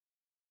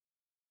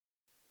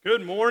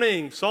Good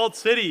morning, Salt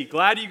City.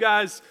 Glad you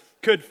guys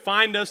could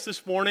find us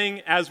this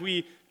morning as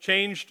we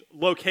changed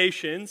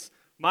locations.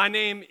 My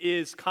name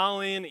is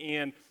Colin,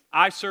 and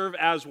I serve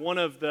as one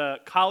of the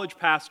college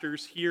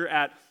pastors here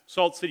at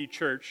Salt City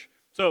Church.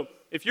 So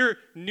if you're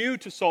new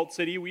to Salt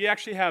City, we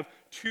actually have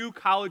two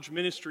college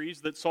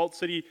ministries that Salt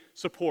City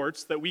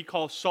supports that we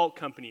call Salt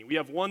Company. We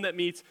have one that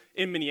meets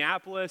in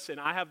Minneapolis, and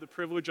I have the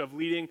privilege of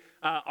leading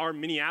our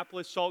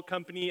Minneapolis Salt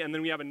Company, and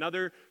then we have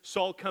another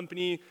Salt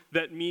Company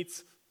that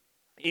meets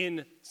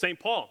in St.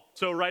 Paul,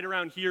 so right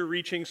around here,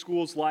 reaching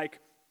schools like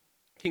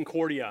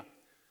Concordia.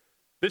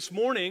 This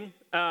morning,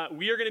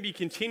 we are going to be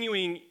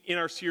continuing in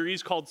our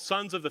series called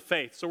Sons of the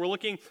Faith. So we're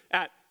looking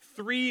at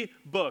three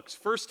books,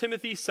 1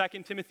 Timothy,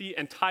 2 Timothy,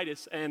 and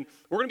Titus, and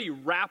we're going to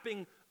be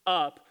wrapping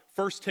up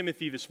 1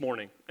 Timothy this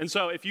morning. And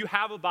so if you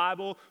have a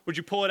Bible, would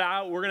you pull it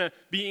out? We're going to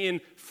be in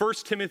 1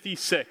 Timothy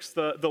 6,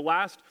 the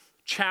last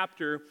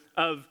chapter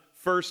of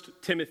 1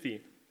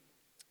 Timothy.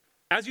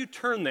 As you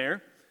turn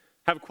there,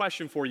 I have a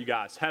question for you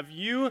guys. Have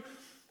you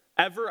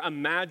ever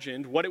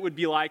imagined what it would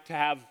be like to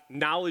have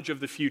knowledge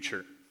of the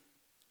future?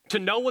 To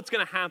know what's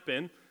going to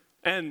happen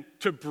and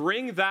to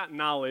bring that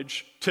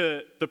knowledge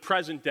to the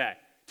present day?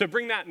 To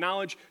bring that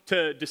knowledge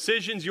to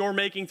decisions you're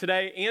making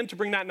today and to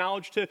bring that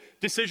knowledge to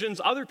decisions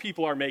other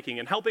people are making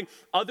and helping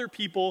other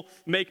people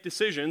make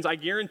decisions. I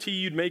guarantee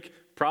you'd make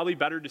probably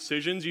better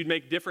decisions. You'd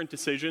make different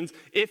decisions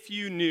if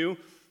you knew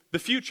the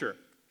future.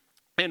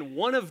 And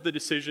one of the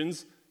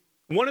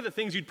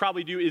things you'd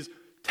probably do is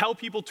tell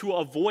people to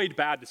avoid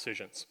bad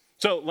decisions.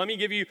 So let me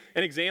give you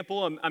an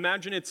example.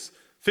 Imagine it's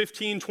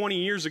 15, 20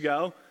 years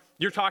ago.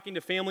 You're talking to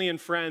family and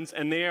friends,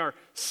 and they are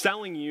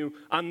selling you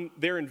on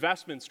their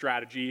investment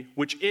strategy,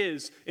 which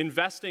is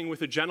investing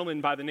with a gentleman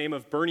by the name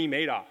of Bernie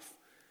Madoff.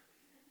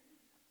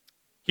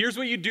 Here's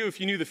what you'd do if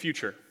you knew the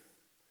future.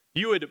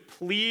 You would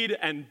plead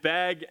and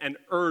beg and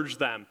urge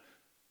them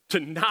to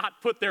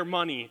not put their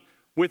money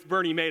with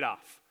Bernie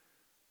Madoff.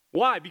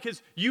 Why?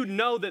 Because you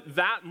know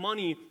that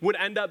money would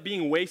end up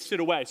being wasted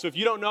away. So if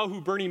you don't know who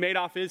Bernie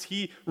Madoff is,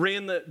 he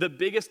ran the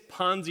biggest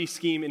Ponzi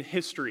scheme in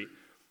history,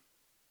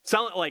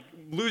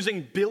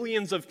 losing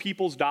billions of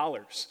people's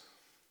dollars.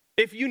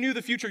 If you knew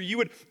the future, you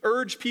would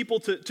urge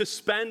people to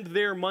spend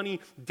their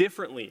money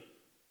differently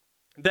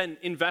than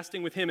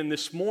investing with him. And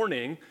this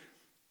morning,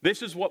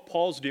 this is what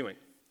Paul's doing.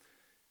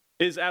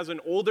 Is as an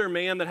older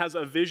man that has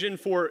a vision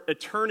for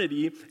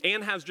eternity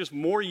and has just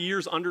more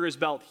years under his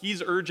belt,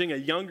 he's urging a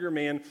younger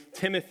man,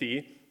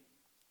 Timothy,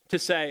 to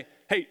say,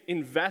 hey,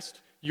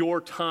 invest your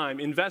time,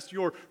 invest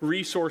your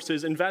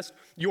resources, invest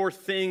your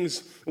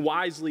things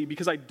wisely,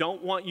 because I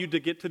don't want you to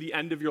get to the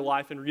end of your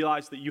life and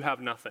realize that you have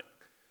nothing.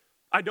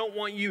 I don't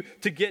want you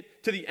to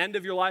get to the end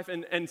of your life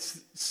and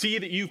see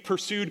that you've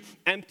pursued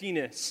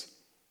emptiness.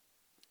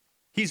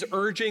 He's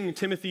urging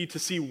Timothy to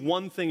see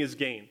one thing as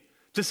gain.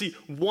 To see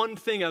one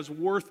thing as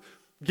worth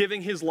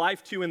giving his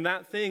life to, and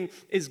that thing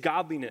is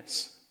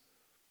godliness.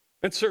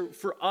 And so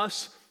for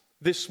us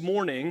this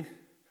morning,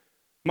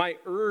 my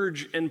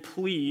urge and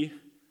plea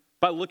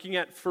by looking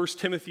at 1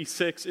 Timothy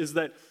 6 is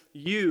that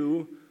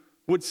you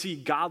would see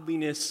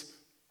godliness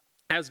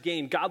as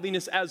gain,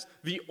 godliness as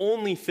the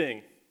only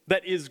thing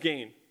that is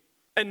gain,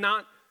 and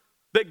not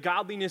that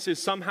godliness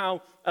is somehow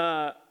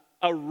a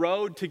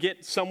road to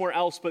get somewhere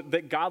else, but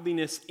that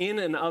godliness in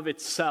and of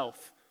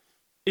itself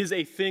is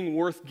a thing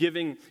worth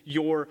giving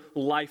your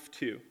life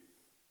to.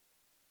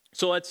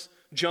 So let's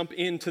jump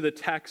into the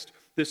text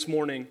this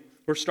morning.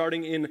 We're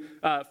starting in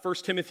 1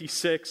 Timothy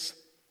 6,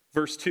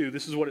 verse 2.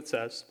 This is what it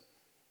says.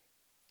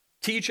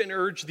 Teach and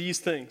urge these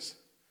things.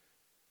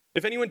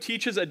 If anyone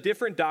teaches a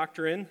different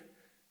doctrine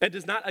and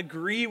does not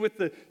agree with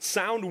the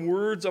sound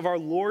words of our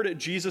Lord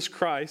Jesus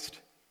Christ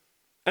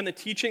and the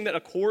teaching that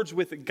accords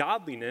with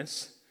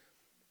godliness,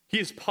 he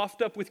is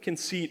puffed up with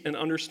conceit and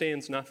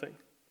understands nothing.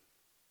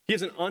 He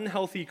has an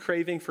unhealthy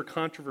craving for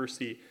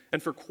controversy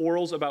and for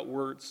quarrels about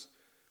words,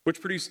 which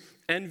produce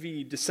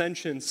envy,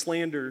 dissension,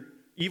 slander,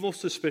 evil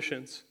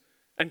suspicions,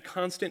 and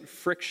constant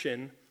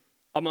friction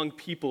among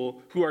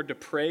people who are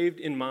depraved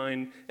in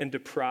mind and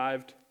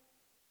deprived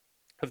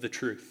of the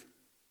truth.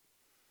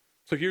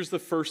 So here's the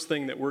first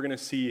thing that we're going to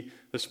see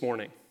this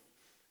morning,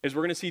 is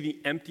we're going to see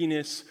the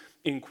emptiness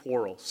in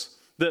quarrels.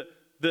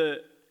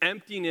 The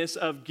emptiness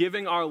of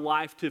giving our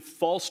life to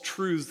false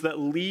truths that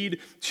lead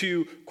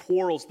to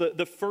quarrels.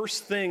 The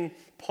first thing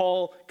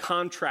Paul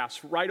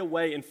contrasts right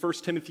away in 1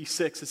 Timothy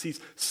 6 as he's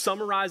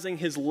summarizing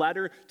his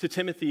letter to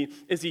Timothy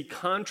is he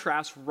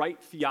contrasts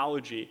right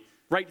theology,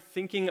 right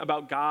thinking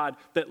about God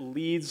that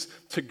leads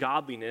to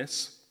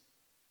godliness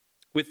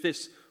with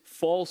this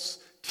false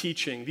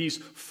teaching, these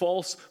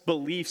false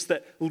beliefs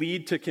that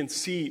lead to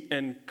conceit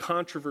and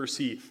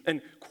controversy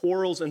and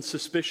quarrels and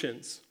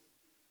suspicions.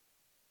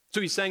 So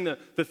he's saying that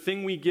the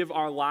thing we give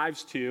our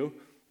lives to,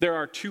 there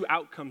are two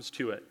outcomes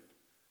to it.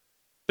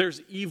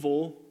 There's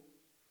evil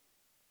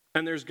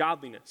and there's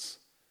godliness.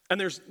 And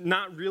there's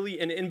not really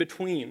an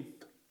in-between.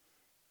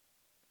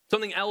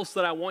 Something else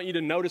that I want you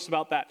to notice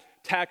about that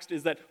text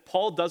is that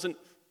Paul doesn't,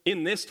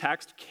 in this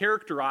text,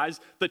 characterize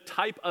the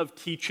type of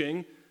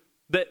teaching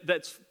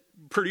that's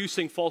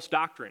producing false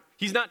doctrine.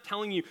 He's not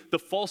telling you the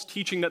false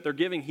teaching that they're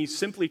giving. He's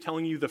simply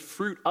telling you the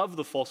fruit of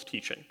the false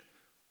teaching.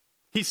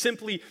 He's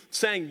simply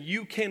saying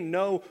you can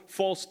know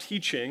false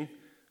teaching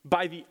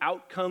by the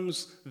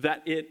outcomes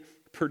that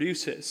it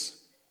produces.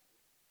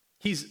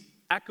 He's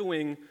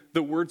echoing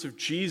the words of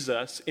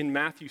Jesus in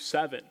Matthew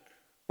 7,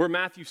 where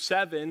Matthew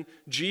 7,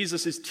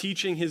 Jesus is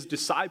teaching his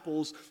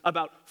disciples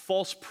about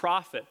false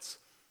prophets.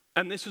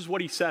 And this is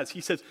what he says.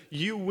 He says,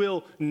 you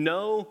will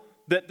know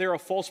that they're a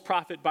false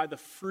prophet by the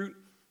fruit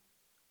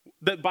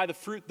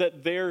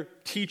that their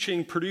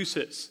teaching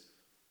produces.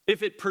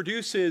 If it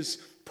produces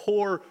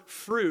poor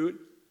fruit,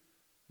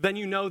 then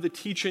you know the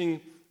teaching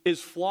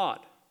is flawed.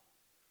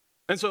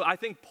 And so I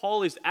think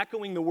Paul is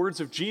echoing the words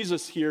of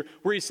Jesus here,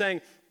 where he's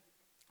saying,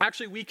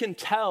 actually, we can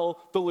tell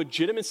the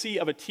legitimacy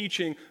of a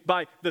teaching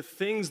by the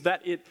things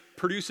that it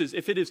produces.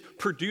 If it is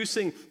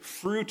producing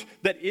fruit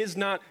that is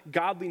not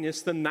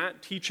godliness, then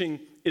that teaching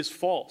is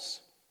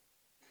false.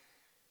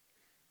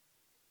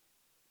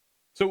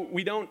 So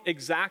we don't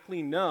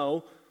exactly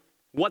know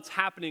what's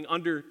happening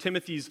under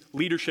Timothy's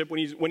leadership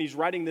when he's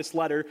writing this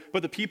letter,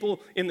 but the people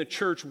in the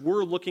church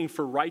were looking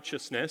for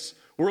righteousness.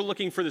 We're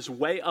looking for this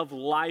way of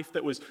life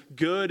that was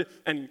good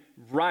and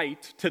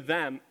right to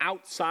them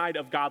outside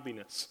of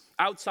godliness,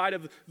 outside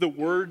of the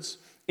words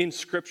in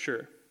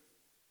Scripture.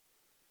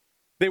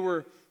 They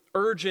were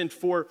urgent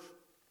for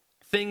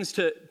things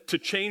to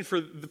change,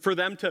 for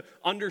them to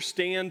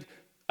understand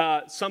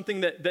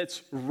something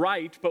that's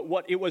right, but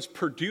what it was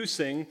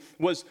producing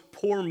was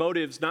poor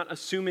motives, not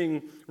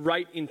assuming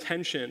right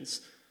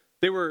intentions.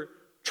 They were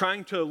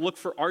trying to look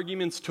for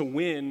arguments to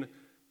win,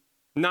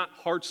 not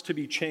hearts to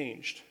be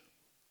changed.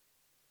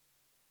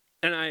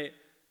 And I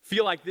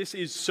feel like this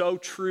is so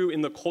true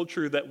in the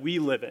culture that we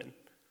live in.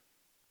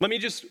 Let me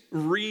just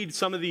read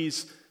some of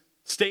these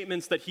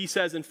statements that he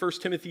says in 1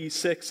 Timothy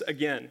 6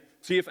 again.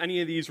 See if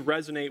any of these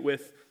resonate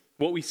with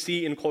what we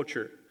see in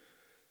culture.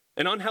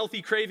 An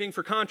unhealthy craving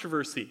for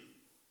controversy.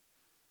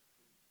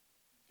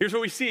 Here's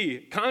what we see.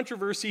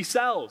 Controversy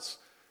sells.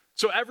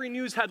 So every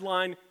news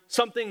headline,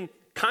 something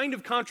kind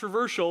of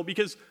controversial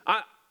because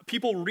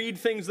people read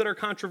things that are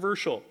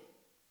controversial.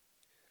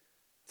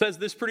 It says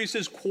this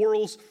produces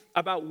quarrels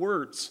about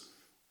words.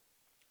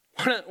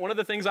 One of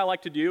the things I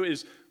like to do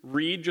is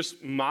read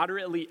just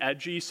moderately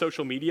edgy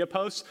social media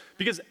posts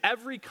because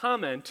every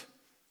comment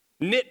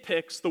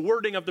nitpicks the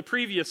wording of the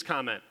previous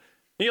comment.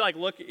 And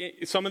you look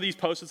at some of these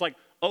posts, it's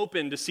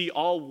open to see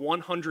all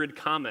 100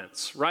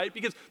 comments, right?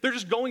 Because they're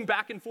just going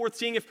back and forth,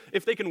 seeing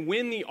if they can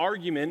win the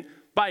argument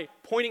by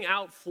pointing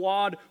out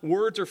flawed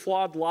words or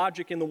flawed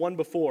logic in the one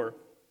before.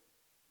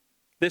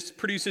 This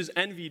produces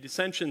envy,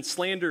 dissension,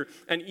 slander,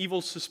 and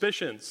evil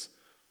suspicions.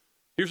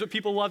 Here's what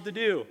people love to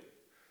do.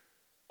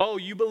 Oh,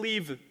 you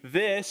believe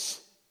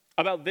this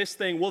about this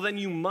thing, well, then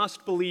you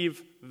must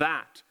believe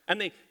that. And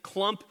they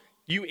clump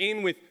you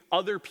in with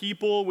other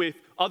people, with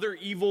other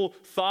evil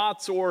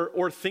thoughts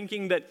or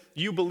thinking that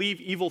you believe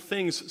evil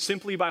things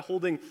simply by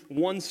holding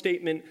one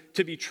statement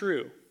to be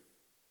true.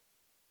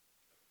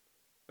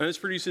 And this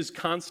produces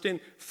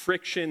constant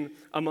friction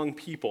among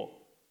people.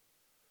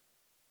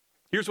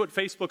 Here's what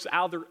Facebook's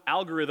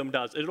algorithm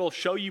does. It'll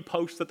show you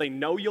posts that they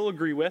know you'll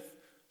agree with,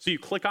 so you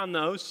click on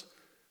those,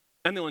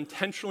 and they'll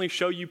intentionally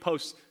show you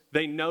posts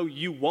they know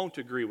you won't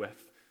agree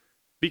with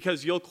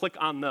because you'll click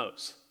on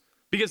those.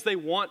 Because they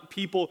want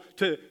people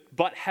to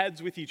butt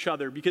heads with each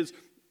other. Because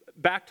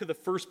back to the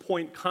first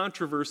point,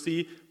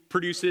 controversy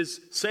produces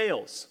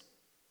sales.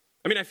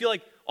 I feel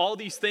like all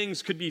these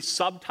things could be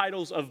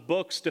subtitles of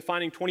books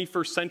defining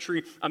 21st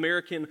century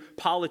American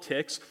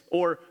politics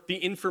or the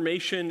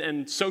information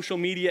and social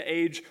media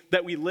age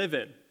that we live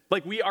in.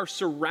 We are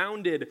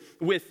surrounded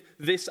with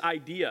this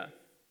idea.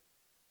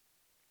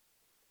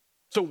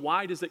 So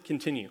why does it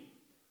continue?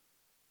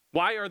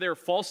 Why are there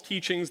false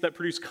teachings that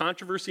produce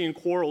controversy and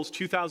quarrels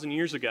 2,000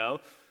 years ago,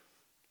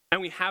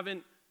 and we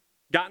haven't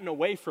gotten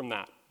away from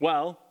that?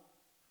 Well,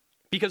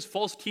 because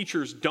false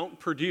teachers don't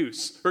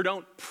produce or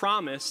don't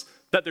promise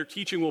that their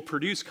teaching will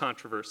produce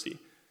controversy.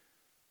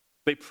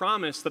 They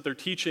promise that their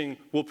teaching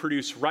will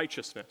produce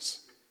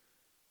righteousness.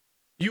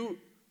 You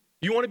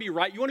want to be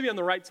right? You want to be on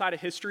the right side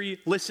of history?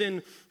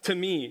 Listen to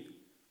me.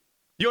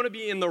 You want to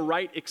be in the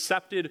right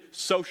accepted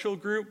social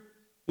group?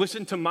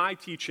 Listen to my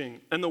teaching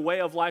and the way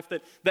of life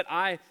that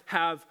I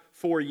have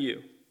for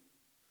you.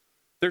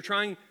 They're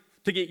trying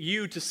to get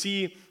you to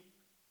see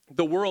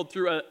the world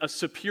through a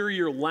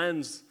superior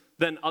lens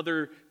than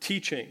other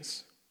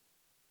teachings.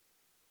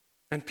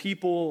 And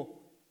people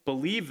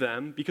believe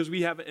them because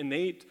we have an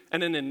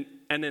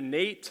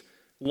innate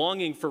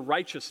longing for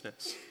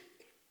righteousness.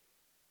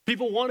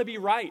 People want to be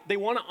right. They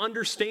want to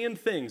understand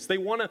things. They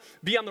want to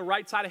be on the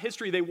right side of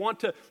history. They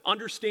want to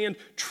understand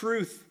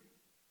truth.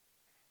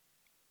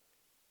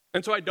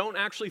 And so I don't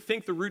actually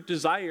think the root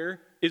desire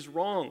is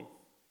wrong.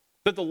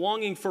 That the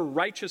longing for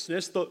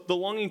righteousness, the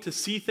longing to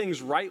see things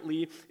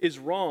rightly is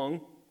wrong.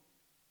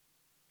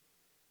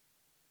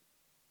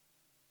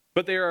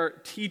 But there are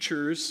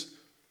teachers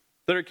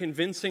that are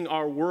convincing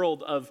our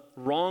world of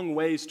wrong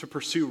ways to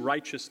pursue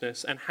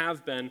righteousness and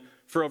have been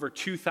for over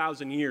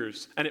 2,000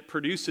 years, and it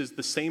produces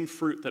the same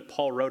fruit that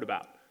Paul wrote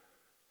about.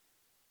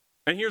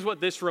 And here's what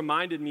this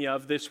reminded me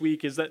of this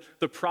week, is that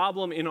the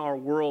problem in our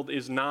world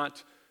is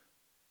not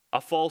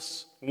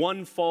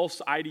one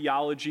false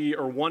ideology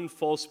or one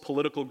false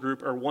political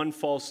group or one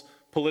false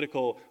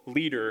political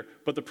leader,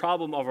 but the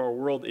problem of our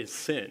world is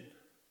sin.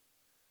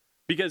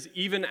 Because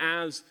even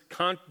as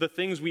the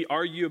things we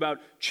argue about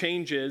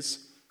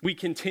changes, we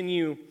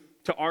continue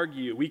to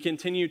argue. We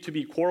continue to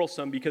be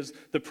quarrelsome because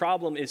the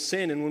problem is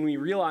sin. And when we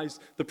realize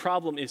the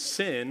problem is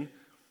sin,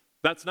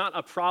 that's not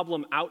a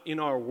problem out in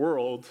our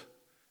world.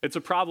 It's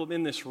a problem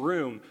in this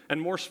room. And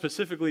more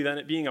specifically than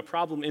it being a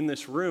problem in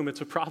this room,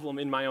 it's a problem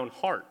in my own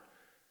heart.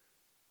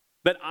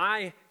 That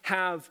I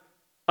have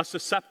a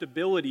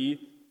susceptibility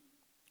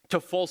to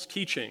false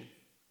teaching.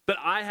 That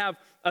I have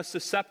a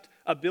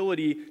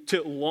susceptibility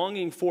to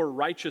longing for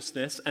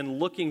righteousness and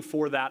looking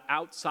for that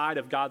outside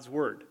of God's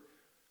word.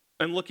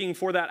 And looking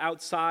for that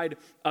outside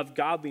of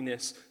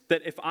godliness.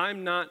 That if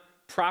I'm not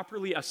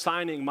properly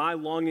assigning my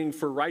longing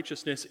for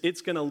righteousness,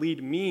 it's going to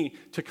lead me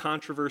to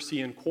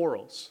controversy and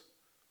quarrels.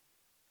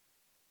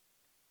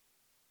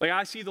 Like,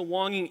 I see the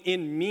longing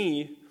in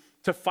me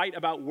to fight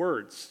about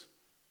words,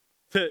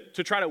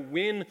 to try to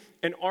win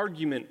an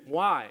argument.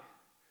 Why?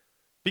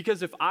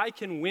 Because if I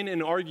can win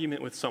an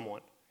argument with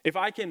someone, if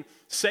I can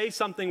say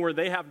something where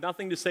they have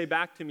nothing to say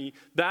back to me,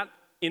 that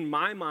in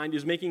my mind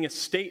is making a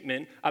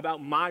statement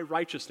about my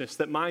righteousness,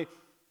 that my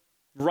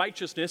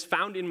righteousness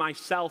found in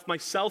myself, my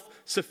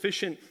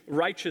self-sufficient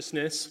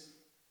righteousness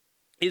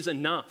is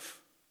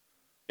enough.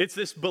 It's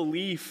this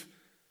belief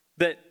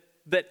that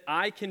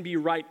I can be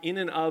right in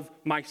and of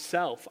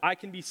myself. I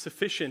can be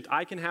sufficient.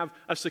 I can have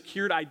a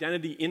secured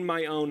identity in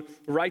my own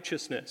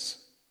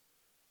righteousness.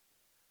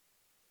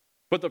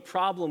 But the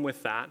problem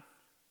with that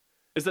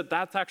is that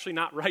that's actually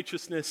not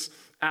righteousness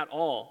at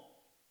all.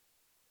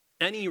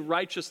 Any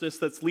righteousness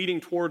that's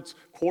leading towards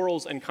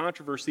quarrels and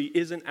controversy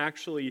isn't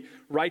actually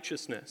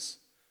righteousness.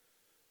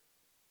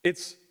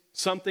 It's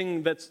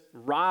something that's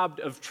robbed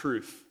of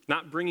truth,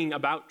 not bringing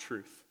about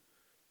truth.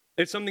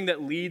 It's something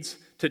that leads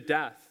to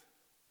death.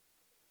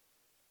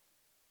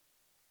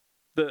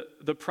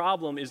 The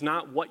problem is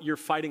not what you're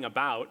fighting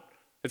about.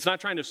 It's not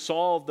trying to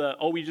solve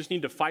we just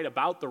need to fight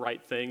about the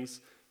right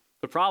things.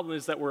 The problem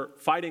is that we're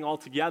fighting all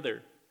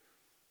together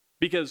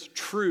because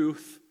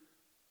truth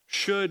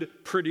should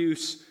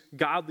produce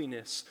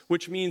godliness,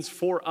 which means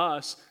for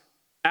us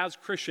as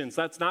Christians,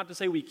 that's not to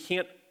say we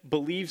can't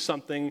believe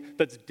something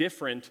that's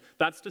different.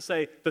 That's to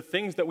say the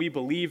things that we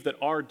believe that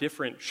are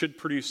different should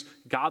produce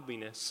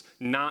godliness,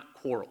 not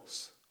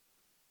quarrels.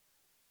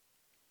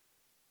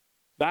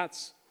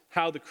 That's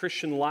how the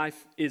Christian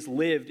life is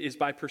lived, is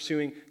by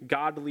pursuing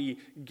godly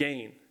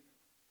gain.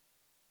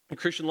 The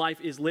Christian life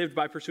is lived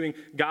by pursuing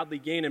godly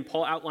gain, and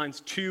Paul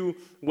outlines two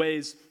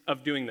ways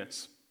of doing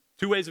this.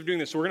 Two ways of doing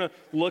this. So we're going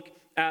to look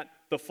at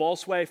the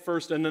false way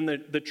first and then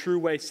the true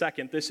way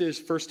second. This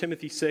is 1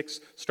 Timothy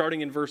 6,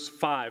 starting in verse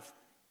 5.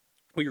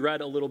 We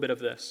read a little bit of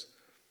this.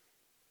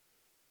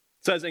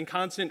 It says, "In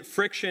constant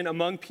friction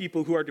among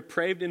people who are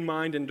depraved in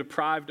mind and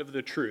deprived of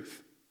the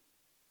truth,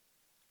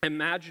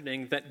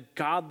 imagining that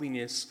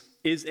godliness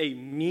is a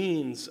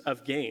means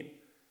of gain."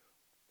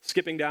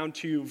 Skipping down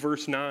to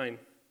verse 9.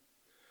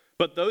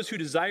 "But those who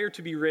desire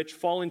to be rich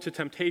fall into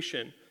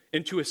temptation,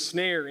 into a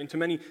snare, into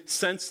many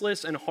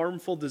senseless and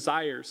harmful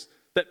desires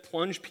that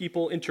plunge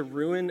people into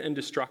ruin and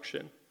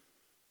destruction.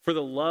 For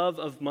the love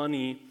of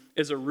money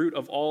is a root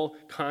of all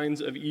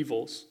kinds of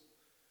evils.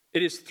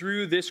 It is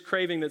through this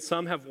craving that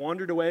some have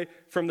wandered away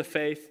from the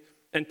faith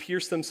and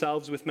pierced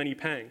themselves with many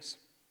pangs."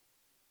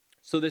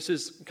 So this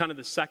is kind of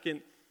the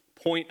second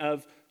point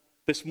of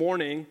this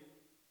morning,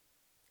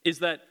 is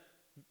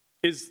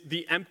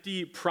the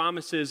empty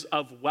promises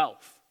of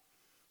wealth.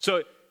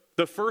 So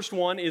the first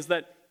one is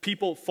that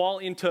people fall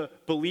into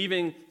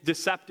believing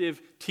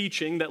deceptive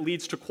teaching that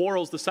leads to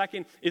quarrels. The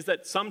second is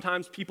that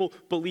sometimes people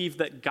believe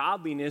that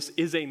godliness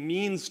is a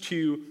means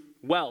to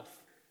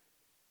wealth.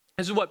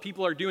 This is what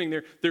people are doing.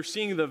 They're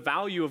seeing the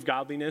value of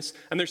godliness,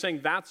 and they're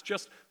saying that's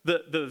just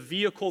the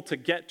vehicle to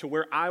get to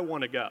where I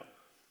want to go.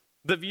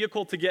 The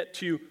vehicle to get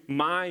to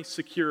my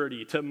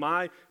security, to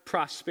my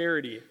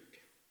prosperity.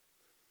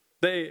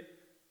 They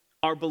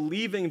are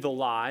believing the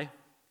lie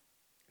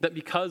that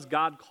because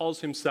God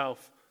calls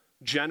himself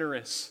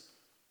generous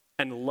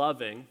and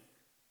loving,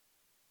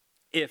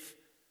 if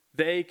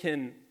they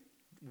can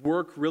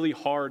work really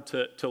hard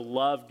to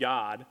love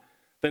God,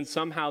 then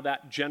somehow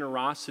that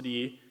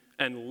generosity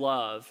and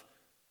love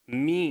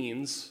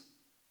means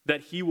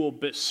that he will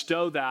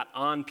bestow that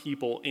on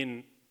people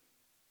in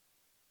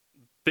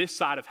this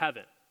side of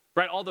heaven,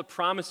 right? All the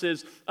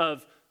promises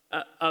of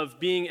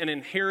being an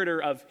inheritor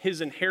of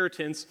his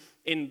inheritance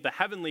in the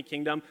heavenly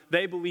kingdom,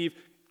 they believe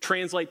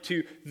translate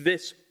to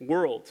this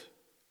world.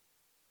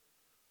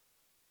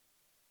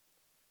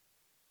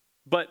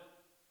 But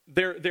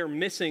they're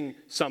missing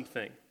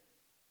something.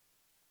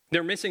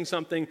 They're missing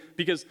something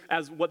because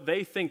as what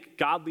they think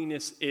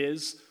godliness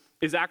is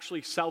is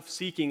actually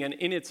self-seeking, and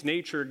in its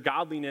nature,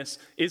 godliness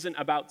isn't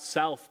about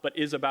self, but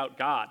is about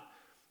God.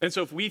 And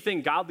so if we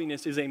think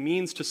godliness is a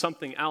means to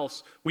something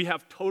else, we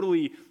have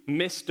totally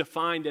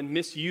misdefined and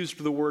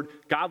misused the word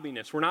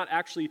godliness. We're not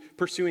actually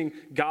pursuing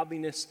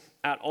godliness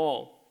at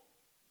all.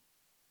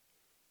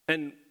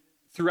 And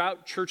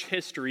throughout church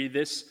history,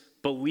 this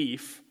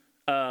belief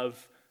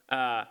of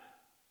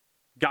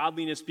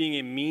godliness being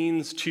a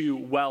means to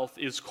wealth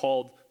is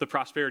called the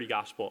prosperity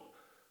gospel,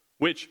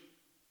 which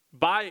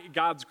by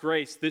God's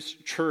grace, this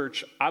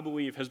church, I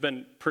believe, has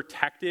been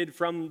protected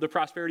from the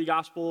prosperity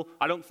gospel.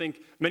 I don't think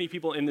many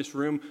people in this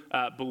room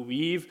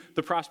believe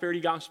the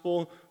prosperity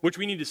gospel, which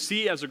we need to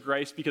see as a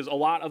grace because a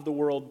lot of the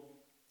world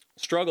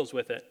struggles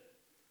with it.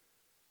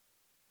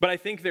 But I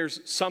think there's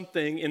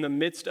something in the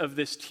midst of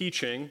this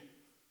teaching,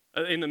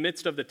 in the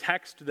midst of the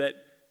text that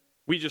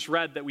we just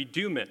read that we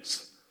do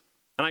miss.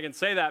 And I can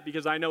say that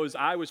because I know as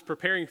I was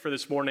preparing for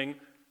this morning,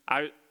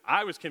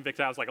 I was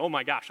convicted. I was like, oh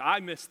my gosh, I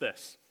missed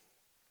this.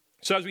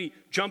 So as we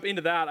jump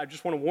into that, I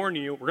just want to warn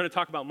you, we're going to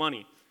talk about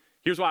money.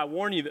 Here's why I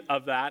warn you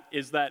of that,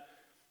 is that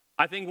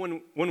I think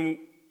when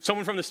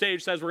someone from the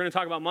stage says we're going to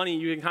talk about money,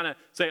 you can kind of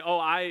say, oh,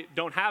 I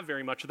don't have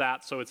very much of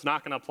that, so it's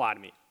not going to apply to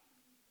me.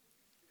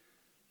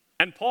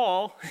 And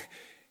Paul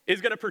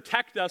is going to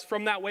protect us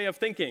from that way of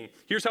thinking.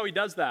 Here's how he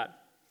does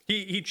that.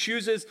 He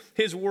chooses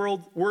his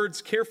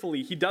words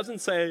carefully. He doesn't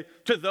say,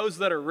 to those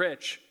that are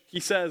rich. He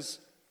says,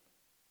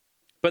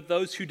 but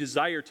those who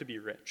desire to be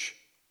rich.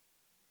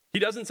 He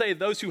doesn't say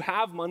those who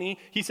have money.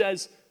 He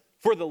says,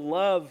 for the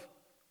love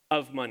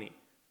of money.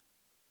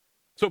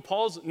 So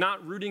Paul's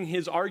not rooting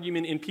his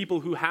argument in people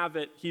who have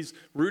it. He's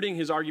rooting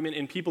his argument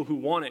in people who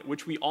want it,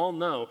 which we all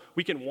know.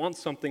 We can want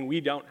something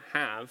we don't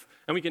have,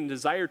 and we can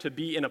desire to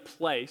be in a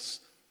place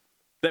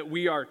that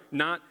we are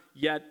not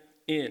yet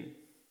in.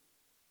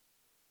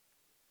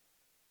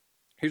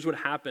 Here's what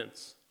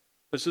happens.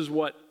 This is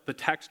what the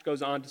text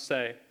goes on to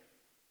say.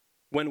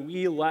 When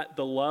we let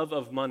the love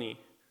of money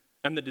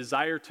and the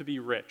desire to be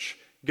rich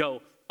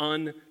go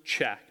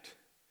unchecked,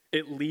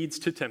 it leads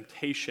to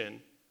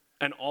temptation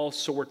and all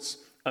sorts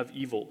of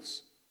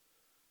evils.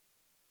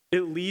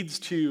 It leads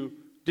to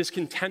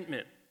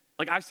discontentment.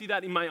 Like I see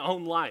that in my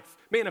own life.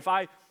 Man, if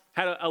I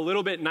had a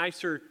little bit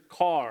nicer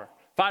car,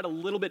 if I had a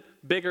little bit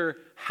bigger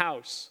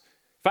house,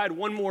 if I had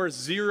one more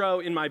zero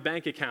in my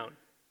bank account,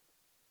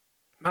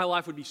 my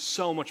life would be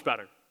so much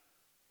better.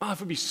 My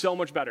life would be so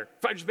much better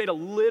if I just made a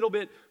little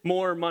bit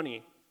more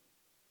money.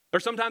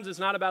 Or sometimes it's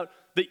not about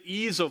the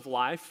ease of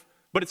life,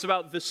 but it's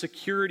about the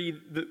security,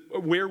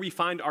 where we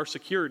find our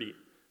security.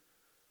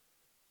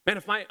 Man,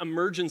 if my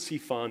emergency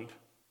fund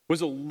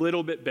was a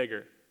little bit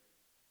bigger,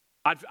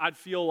 I'd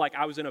feel like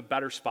I was in a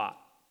better spot.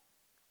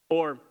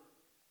 Or,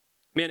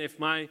 man, if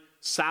my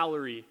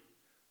salary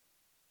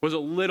was a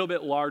little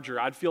bit larger,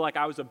 I'd feel like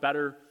I was a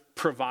better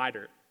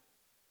provider.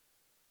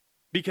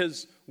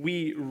 Because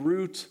we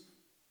root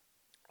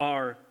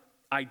our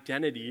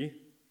identity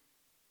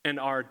and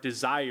our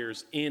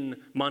desires in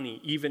money,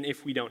 even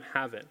if we don't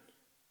have it.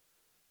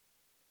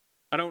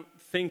 I don't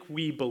think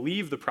we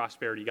believe the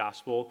prosperity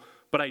gospel,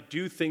 but I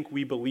do think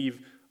we believe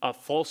a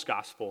false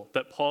gospel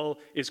that Paul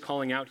is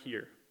calling out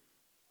here.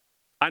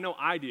 I know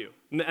I do,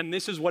 and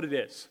this is what it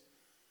is,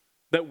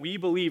 that we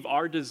believe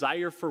our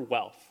desire for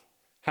wealth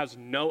has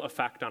no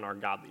effect on our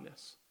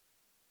godliness.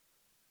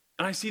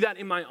 And I see that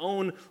in my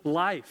own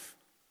life.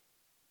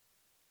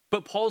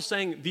 But Paul's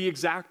saying the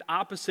exact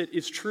opposite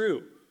is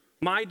true.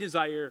 My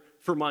desire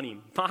for money,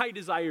 my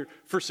desire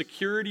for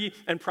security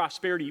and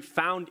prosperity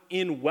found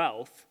in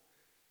wealth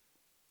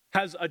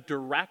has a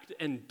direct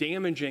and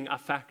damaging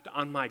effect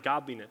on my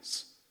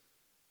godliness.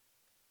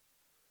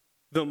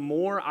 The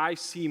more I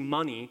see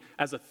money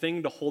as a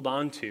thing to hold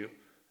on to,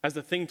 as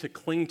a thing to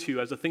cling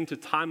to, as a thing to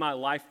tie my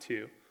life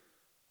to,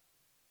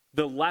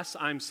 the less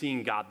I'm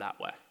seeing God that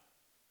way.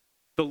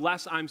 The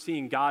less I'm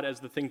seeing God as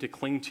the thing to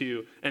cling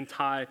to and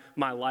tie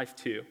my life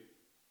to.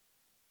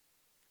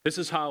 This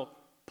is how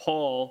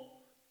Paul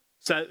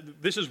said,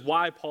 this is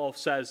why Paul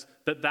says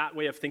that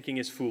way of thinking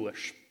is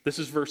foolish. This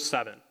is verse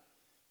 7.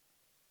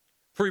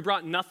 For he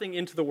brought nothing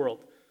into the world,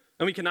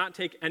 and we cannot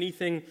take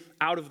anything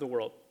out of the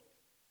world.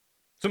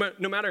 So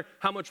no matter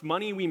how much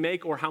money we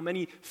make or how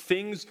many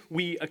things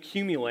we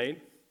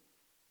accumulate,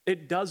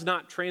 it does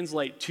not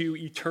translate to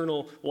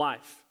eternal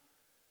life.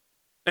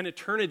 And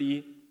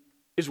eternity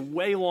is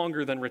way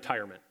longer than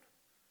retirement.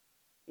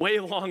 Way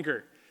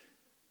longer.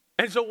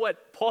 And so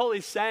what Paul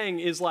is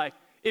saying is like,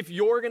 if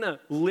you're going to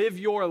live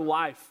your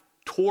life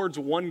towards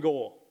one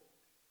goal,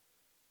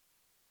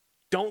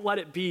 don't let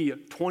it be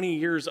 20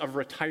 years of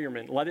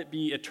retirement. Let it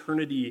be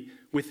eternity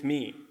with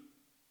me.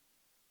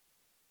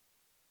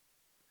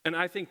 And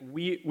I think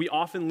we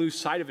often lose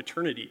sight of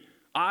eternity.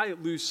 I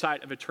lose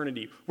sight of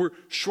eternity. We're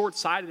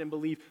short-sighted and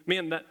believe,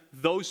 man, that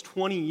those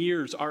 20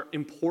 years are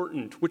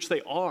important, which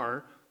they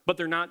are, but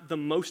they're not the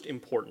most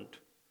important.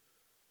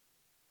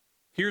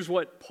 Here's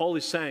what Paul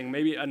is saying.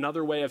 Maybe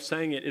another way of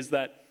saying it is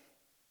that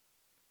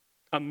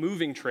a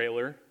moving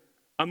trailer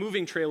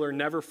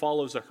never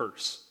follows a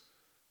hearse.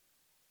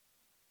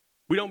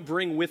 We don't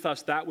bring with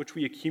us that which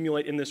we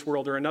accumulate in this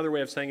world, or another way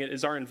of saying it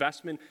is our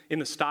investment in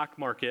the stock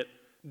market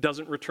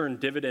doesn't return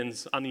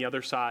dividends on the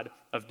other side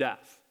of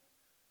death.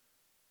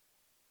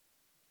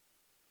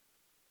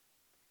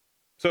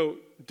 So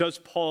does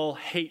Paul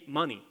hate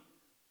money?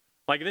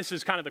 Like, this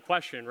is kind of the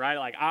question, right?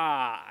 Like,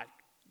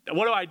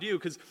 what do I do?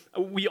 Because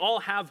we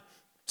all have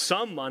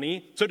some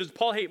money. So does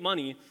Paul hate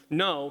money?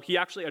 No, he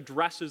actually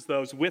addresses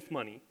those with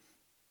money.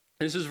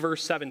 This is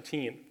verse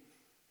 17.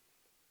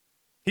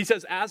 He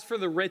says, as for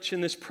the rich in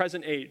this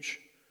present age,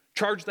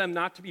 charge them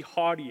not to be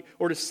haughty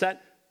or to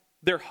set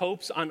their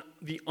hopes on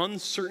the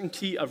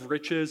uncertainty of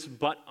riches,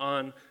 but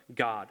on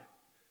God,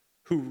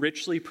 who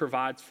richly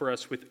provides for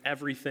us with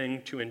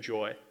everything to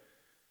enjoy.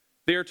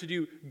 They are to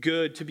do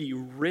good, to be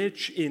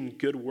rich in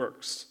good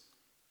works,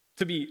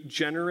 to be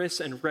generous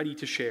and ready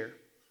to share,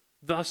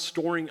 thus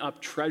storing up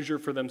treasure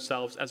for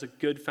themselves as a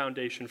good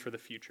foundation for the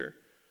future,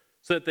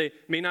 so that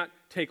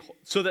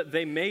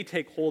they may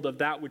take hold of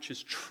that which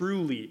is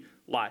truly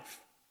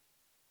life.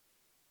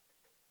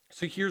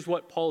 So here's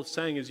what Paul is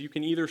saying is you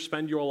can either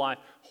spend your life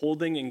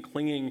holding and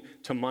clinging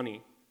to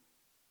money,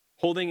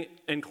 holding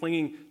and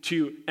clinging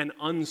to an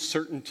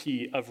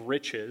uncertainty of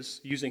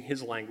riches, using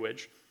his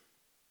language,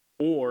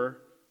 or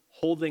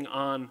holding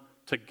on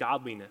to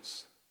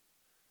godliness,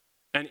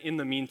 and in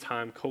the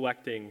meantime,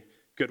 collecting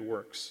good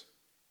works.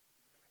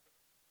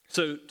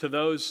 So to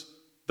those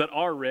that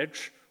are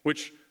rich,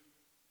 which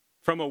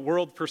from a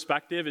world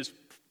perspective is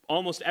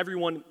almost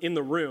everyone in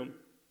the room,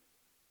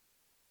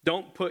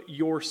 don't put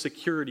your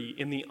security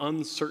in the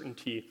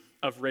uncertainty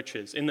of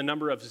riches, in the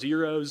number of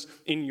zeros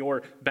in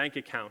your bank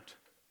account,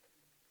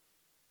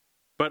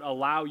 but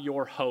allow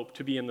your hope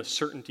to be in the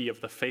certainty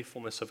of the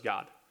faithfulness of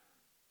God.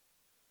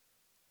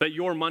 That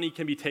your money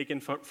can be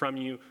taken from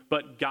you,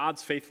 but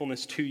God's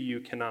faithfulness to you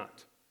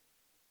cannot.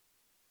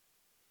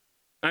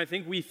 And I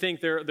think we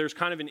think there's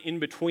kind of an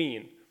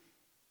in-between,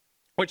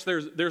 which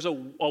there's a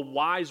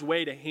wise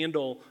way to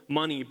handle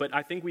money, but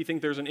I think we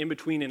think there's an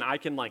in-between, and I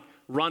can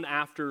run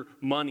after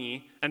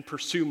money and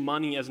pursue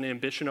money as an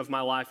ambition of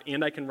my life,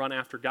 and I can run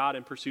after God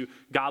and pursue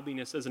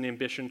godliness as an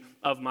ambition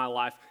of my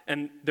life.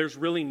 And there's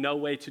really no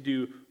way to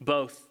do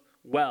both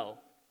well.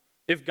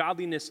 If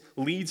godliness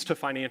leads to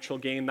financial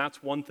gain,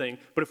 that's one thing.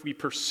 But if we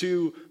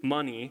pursue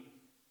money,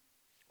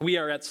 we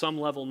are at some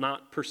level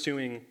not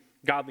pursuing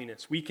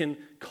godliness. We can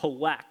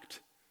collect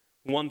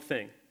one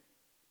thing.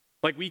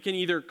 Like, we can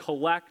either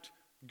collect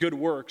good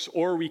works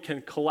or we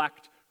can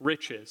collect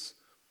riches.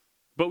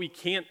 But we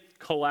can't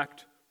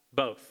collect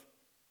both.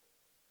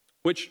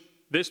 Which,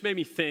 this made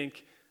me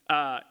think,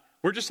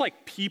 we're just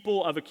like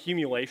people of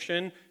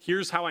accumulation.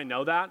 Here's how I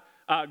know that.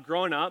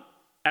 Growing up,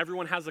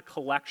 everyone has a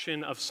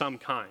collection of some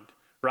kind,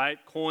 right?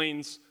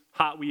 Coins,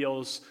 Hot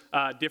Wheels,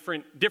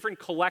 different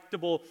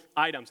collectible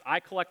items. I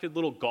collected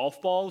little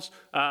golf balls.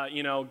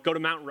 Go to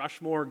Mount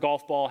Rushmore.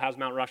 Golf ball has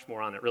Mount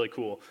Rushmore on it. Really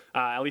cool.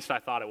 At least I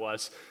thought it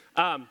was.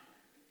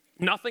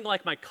 Nothing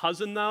like my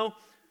cousin, though.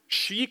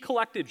 She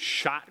collected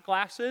shot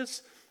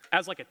glasses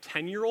as a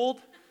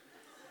 10-year-old.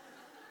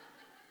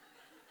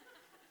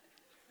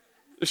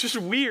 It's just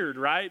weird,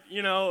 right?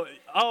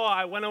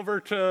 I went over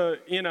to,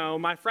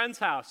 my friend's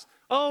house.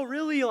 Oh,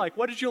 really?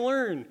 What did you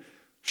learn?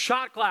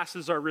 Shot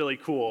glasses are really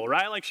cool,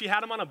 right? She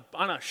had them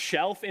on a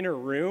shelf in her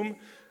room.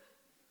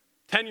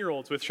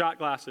 10-year-olds with shot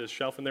glasses,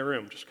 shelf in their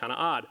room, just kind of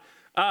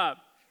odd.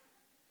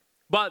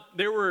 But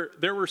there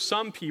were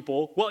some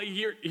people. Well,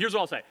 here's what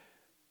I'll say: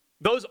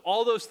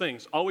 all those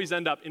things always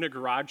end up in a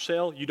garage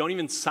sale. You don't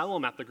even sell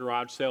them at the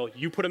garage sale.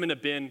 You put them in a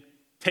bin,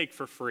 take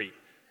for free,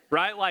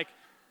 right?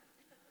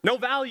 No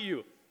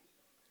value.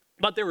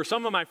 But there were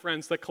some of my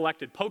friends that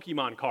collected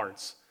Pokemon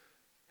cards.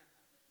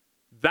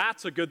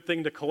 That's a good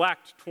thing to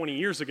collect 20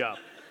 years ago.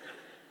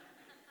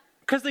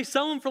 Because they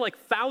sell them for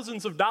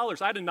thousands of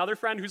dollars. I had another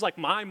friend who's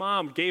my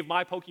mom gave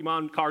my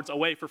Pokemon cards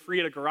away for free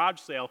at a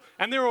garage sale,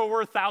 and they were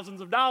worth thousands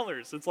of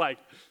dollars. It's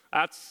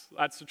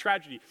that's a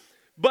tragedy.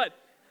 But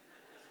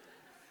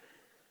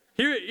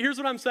here's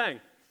what I'm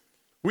saying.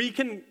 We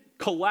can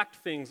collect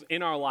things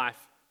in our life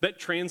that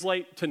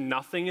translate to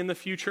nothing in the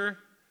future,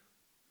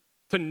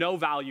 to no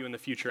value in the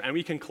future, and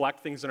we can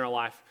collect things in our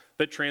life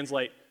that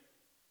translate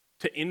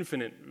to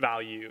infinite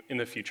value in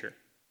the future.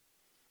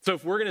 So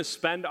if we're going to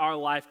spend our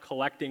life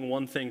collecting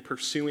one thing,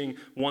 pursuing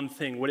one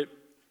thing, would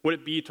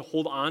it be to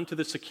hold on to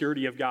the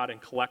security of God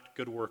and collect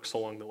good works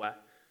along the way?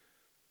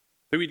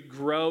 That we'd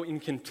grow in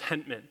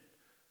contentment,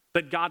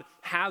 that God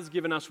has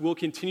given us, will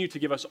continue to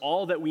give us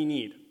all that we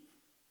need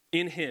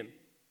in Him,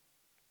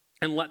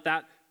 and let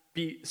that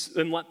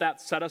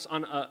set us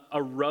on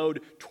a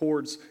road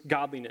towards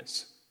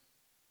godliness.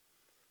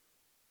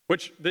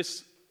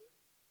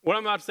 What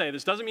I'm about to say,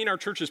 this doesn't mean our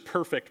church is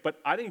perfect, but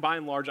I think by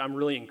and large, I'm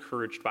really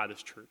encouraged by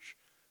this church.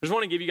 I just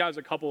want to give you guys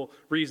a couple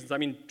reasons.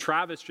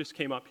 Travis just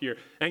came up here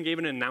and gave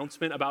an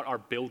announcement about our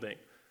building.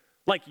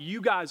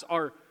 You guys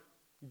are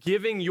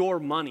giving your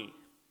money,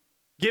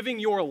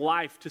 giving your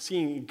life to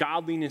seeing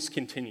godliness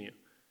continue,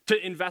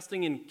 to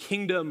investing in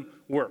kingdom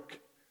work.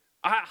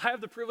 I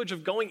have the privilege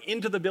of going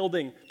into the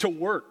building to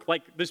work,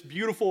 this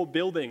beautiful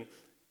building,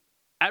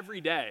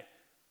 every day.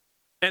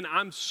 And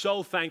I'm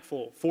so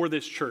thankful for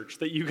this church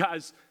that you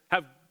guys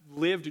have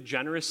lived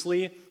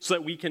generously so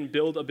that we can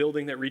build a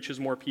building that reaches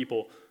more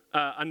people.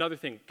 Another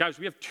thing, guys,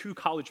 we have 2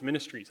 college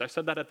ministries. I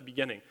said that at the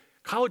beginning.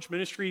 College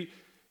ministry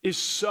is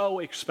so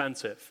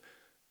expensive.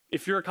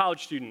 If you're a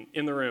college student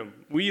in the room,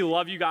 we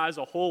love you guys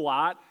a whole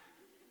lot.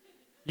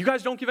 You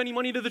guys don't give any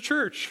money to the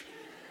church.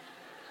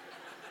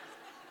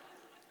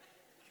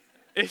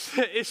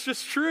 It's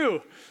just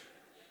true.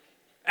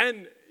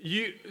 And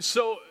you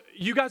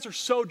guys are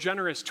so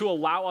generous to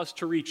allow us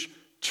to reach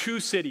 2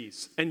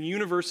 cities and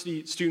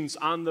university students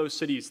on those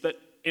cities that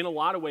in a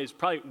lot of ways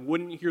probably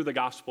wouldn't hear the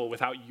gospel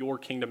without your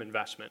kingdom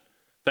investment.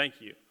 Thank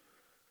you.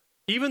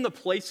 Even the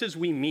places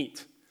we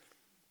meet,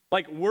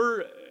 like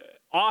we're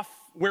off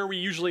where we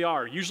usually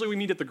are. Usually we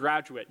meet at the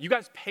Graduate. You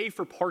guys pay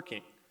for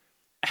parking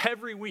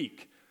every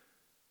week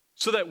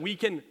so that we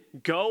can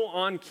go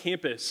on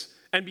campus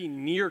and be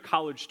near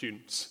college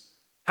students.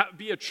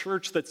 Be a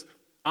church that's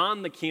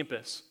on the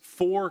campus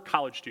for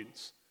college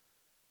students.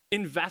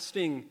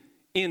 Investing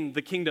in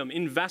the kingdom,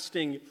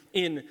 investing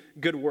in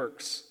good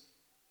works.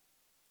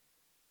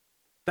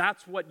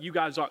 That's what you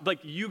guys are. Like,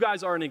 you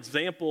guys are an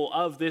example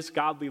of this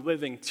godly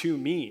living to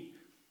me.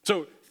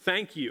 So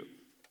thank you.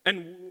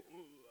 And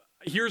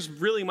here's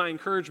really my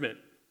encouragement.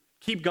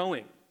 Keep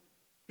going.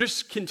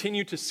 Just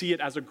continue to see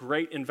it as a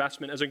great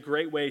investment, as a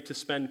great way to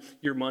spend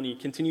your money.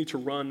 Continue to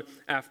run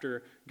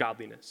after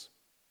godliness.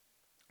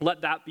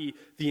 Let that be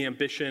the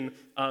ambition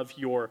of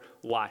your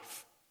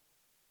life.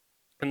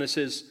 And this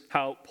is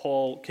how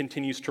Paul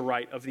continues to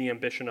write of the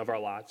ambition of our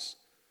lives.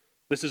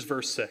 This is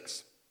verse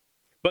 6.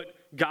 But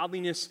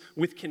godliness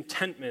with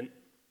contentment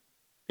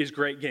is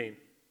great gain.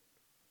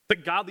 The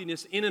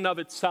godliness in and of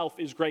itself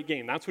is great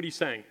gain. That's what he's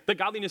saying. That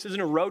godliness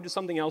isn't a road to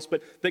something else,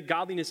 but that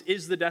godliness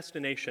is the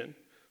destination.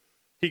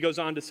 He goes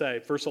on to say,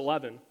 verse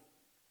 11,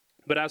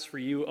 but as for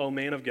you, O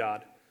man of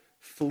God,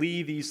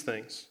 flee these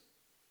things.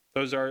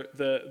 Those are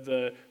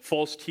the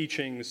false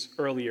teachings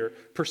earlier.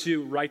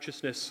 Pursue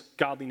righteousness,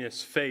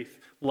 godliness, faith,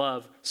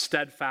 love,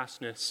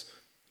 steadfastness,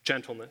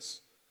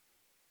 gentleness.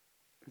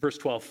 Verse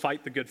 12,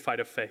 fight the good fight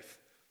of faith.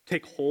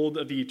 Take hold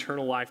of the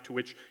eternal life to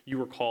which you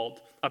were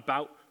called,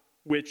 about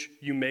which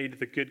you made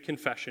the good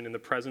confession in the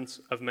presence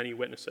of many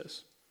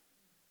witnesses.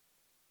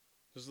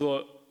 This is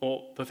the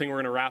thing we're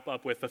going to wrap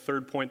up with. The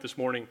third point this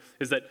morning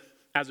is that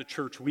as a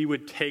church, we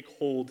would take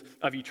hold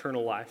of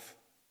eternal life.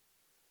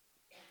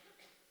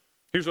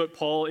 Here's what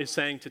Paul is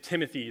saying to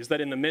Timothy, is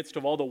that in the midst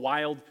of all the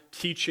wild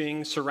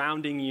teaching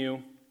surrounding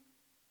you,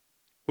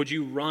 would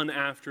you run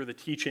after the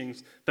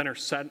teachings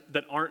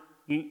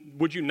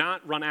would you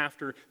not run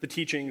after the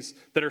teachings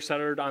that are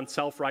centered on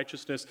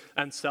self-righteousness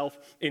and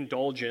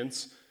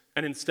self-indulgence,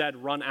 and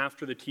instead run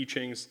after the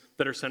teachings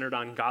that are centered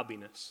on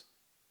godliness?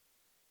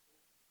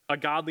 A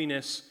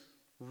godliness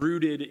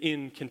rooted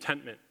in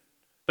contentment.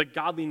 That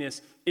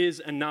godliness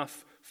is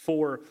enough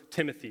for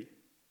Timothy.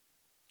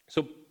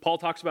 So Paul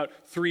talks about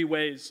 3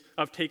 ways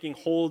of taking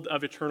hold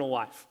of eternal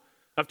life,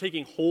 of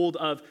taking hold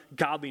of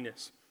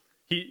godliness.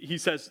 He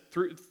says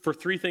for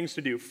 3 things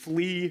to do: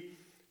 flee,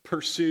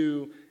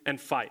 pursue,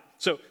 and fight.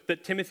 So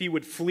that Timothy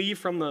would flee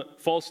from the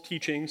false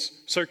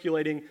teachings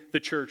circulating the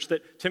church,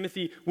 that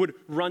Timothy would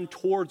run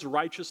towards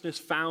righteousness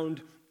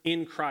found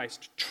in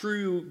Christ,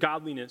 true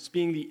godliness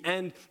being the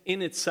end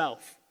in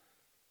itself,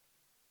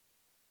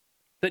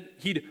 that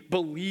he'd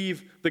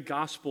believe the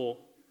gospel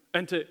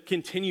and to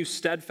continue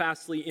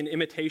steadfastly in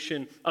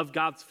imitation of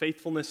God's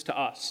faithfulness to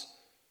us,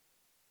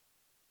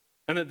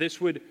 and that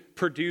this would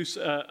produce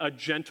a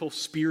gentle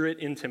spirit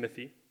in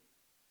Timothy.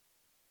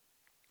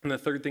 And the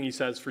third thing he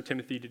says for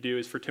Timothy to do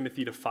is for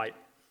Timothy to fight.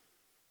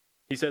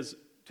 He says,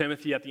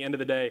 Timothy, at the end of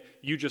the day,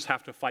 you just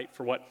have to fight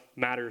for what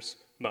matters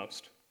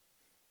most.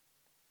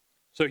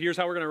 So here's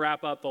how we're going to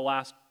wrap up the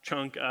last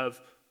chunk of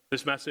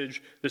this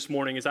message this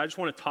morning. Is I just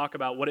want to talk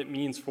about what it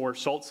means for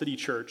Salt City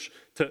Church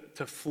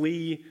to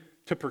flee,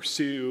 to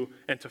pursue,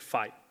 and to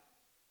fight.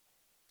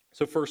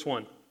 So first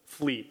one,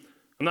 flee.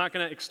 I'm not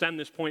going to extend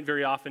this point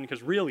very often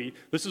because really,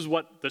 this is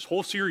what this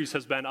whole series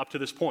has been up to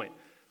this point.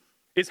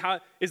 Is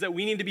that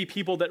we need to be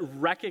people that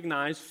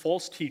recognize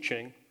false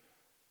teaching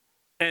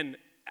and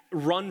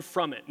run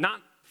from it.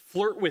 Not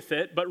flirt with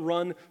it, but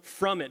run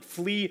from it,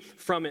 flee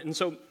from it. And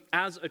so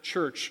as a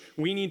church,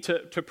 we need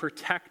to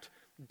protect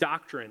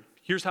doctrine.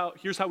 Here's how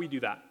we do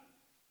that.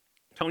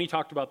 Tony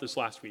talked about this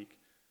last week.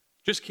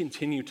 Just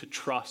continue to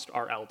trust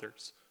our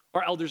elders.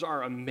 Our elders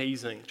are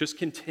amazing. Just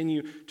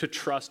continue to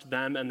trust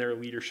them and their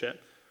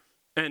leadership.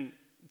 And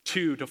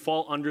 2, to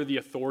fall under the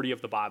authority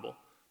of the Bible.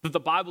 That the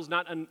Bible is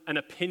not an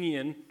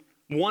opinion,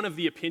 one of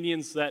the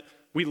opinions that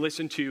we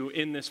listen to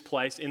in this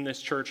place, in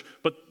this church,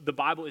 but the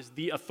Bible is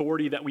the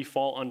authority that we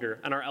fall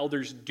under, and our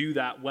elders do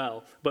that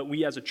well, but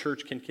we as a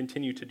church can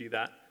continue to do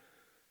that.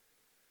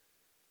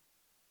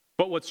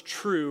 But what's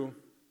true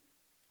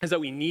is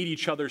that we need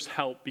each other's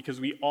help because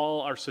we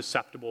all are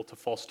susceptible to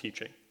false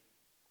teaching.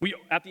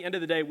 At the end of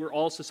the day, we're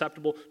all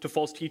susceptible to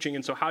false teaching,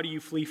 and so how do you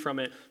flee from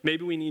it?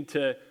 Maybe we need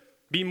to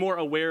be more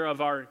aware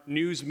of our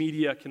news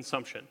media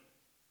consumption.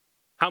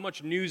 How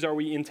much news are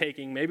we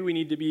intaking? Maybe we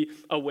need to be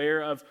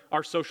aware of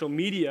our social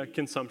media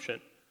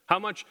consumption. How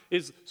much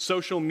is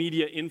social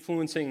media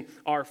influencing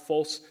our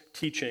false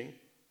teaching?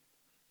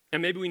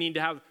 And maybe we need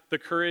to have the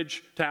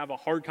courage to have a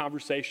hard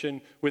conversation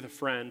with a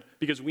friend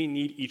because we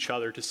need each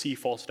other to see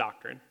false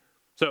doctrine.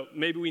 So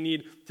maybe we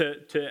need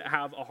to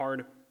have a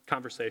hard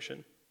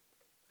conversation.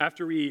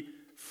 After we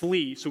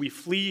flee, so we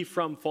flee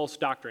from false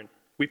doctrine,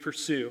 we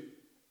pursue.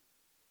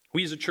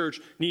 We as a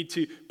church need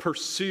to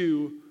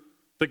pursue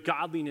the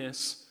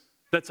godliness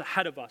that's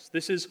ahead of us.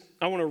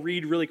 I want to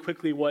read really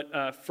quickly what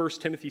 1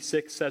 Timothy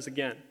 6 says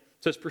again.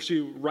 It says,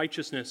 pursue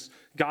righteousness,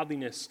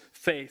 godliness,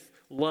 faith,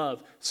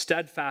 love,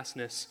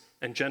 steadfastness,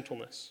 and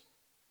gentleness.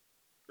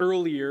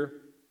 Earlier,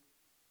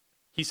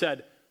 he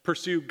said,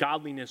 pursue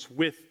godliness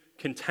with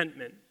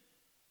contentment.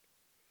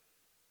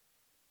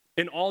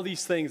 In all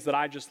these things that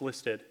I just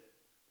listed,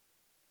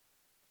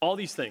 all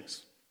these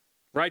things,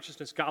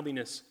 righteousness,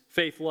 godliness,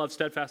 faith, love,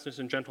 steadfastness,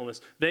 and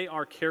gentleness, they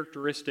are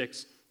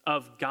characteristics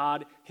of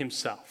God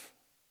himself.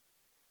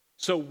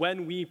 So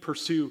when we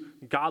pursue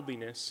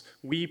godliness,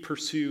 we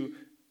pursue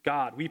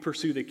God. We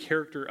pursue the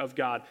character of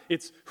God.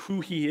 It's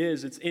who he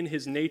is. It's in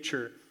his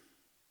nature.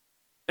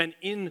 And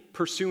in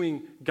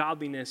pursuing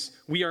godliness,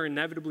 we are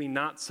inevitably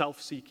not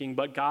self-seeking,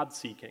 but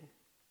God-seeking.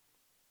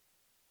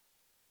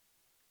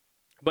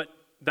 But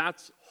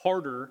that's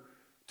harder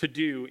to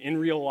do in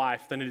real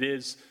life than it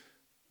is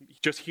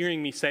just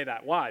hearing me say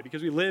that. Why?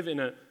 Because we live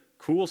in a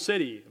cool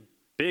city,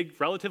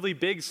 relatively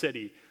big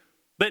city,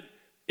 that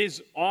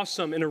is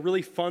awesome and a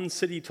really fun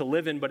city to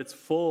live in, but it's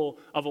full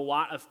of a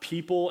lot of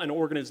people and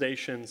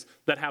organizations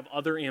that have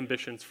other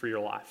ambitions for your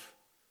life,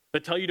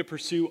 that tell you to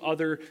pursue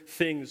other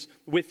things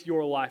with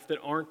your life that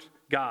aren't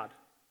God.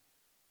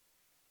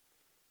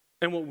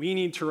 And what we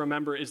need to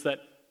remember is that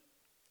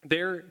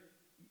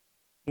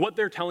what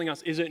they're telling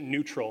us isn't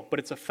neutral, but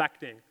it's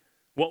affecting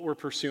what we're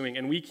pursuing,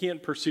 and we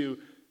can't pursue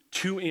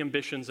two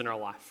ambitions in our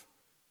life.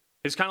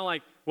 It's kind of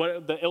like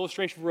what the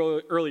illustration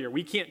earlier.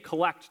 We can't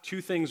collect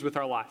two things with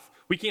our life.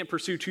 We can't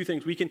pursue two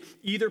things. We can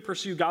either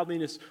pursue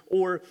godliness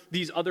or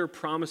these other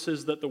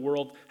promises that the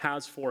world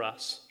has for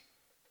us.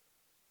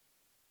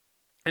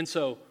 And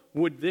so,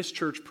 would this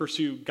church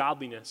pursue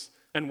godliness?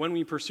 And when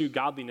we pursue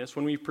godliness,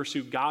 when we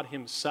pursue God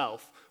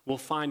himself, we'll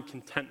find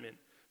contentment,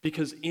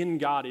 because in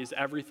God is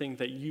everything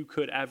that you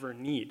could ever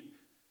need.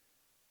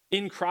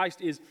 In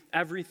Christ is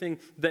everything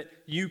that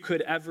you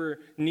could ever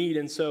need.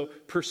 And so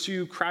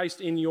pursue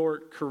Christ in your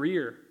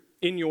career,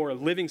 in your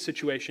living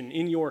situation,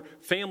 in your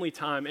family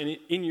time, and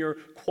in your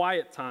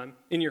quiet time,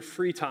 in your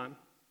free time.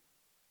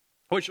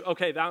 Which,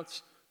 okay,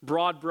 that's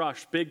broad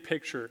brush, big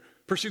picture.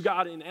 Pursue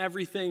God in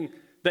everything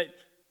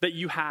that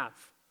you have.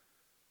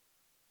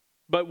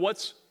 But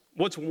what's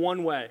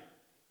one way?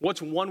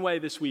 What's one way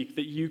this week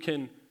that you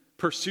can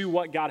pursue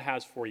what God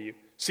has for you?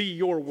 See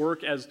your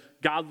work as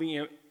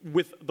godly,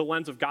 with the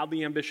lens of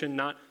godly ambition,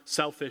 not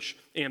selfish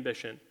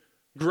ambition.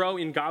 Grow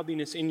in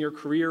godliness in your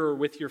career or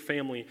with your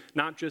family,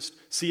 not just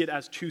see it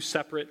as two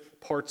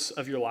separate parts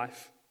of your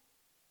life.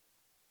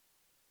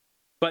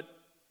 But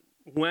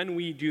when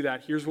we do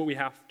that, here's what we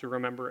have to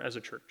remember as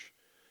a church,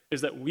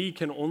 is that we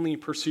can only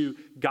pursue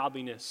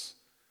godliness.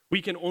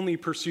 We can only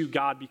pursue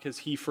God because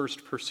he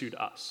first pursued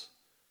us.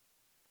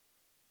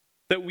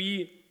 That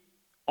we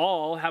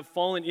all have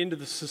fallen into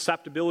the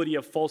susceptibility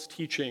of false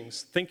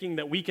teachings, thinking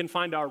that we can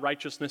find our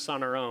righteousness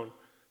on our own,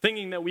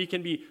 thinking that we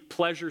can be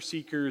pleasure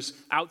seekers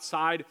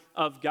outside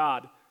of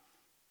God,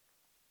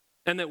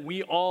 and that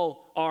we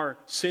all are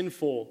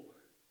sinful.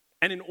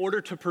 And in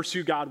order to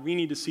pursue God, we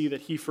need to see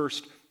that he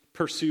first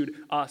pursued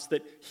us,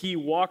 that he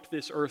walked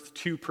this earth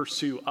to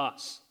pursue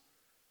us,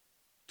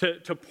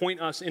 to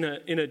point us in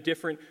a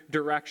different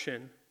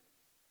direction.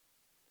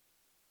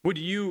 Would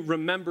you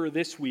remember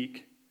this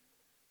week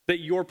that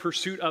your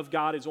pursuit of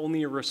God is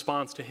only a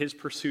response to his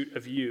pursuit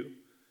of you?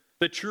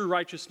 That true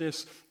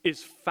righteousness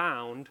is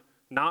found,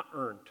 not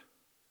earned.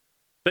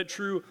 That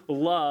true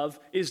love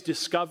is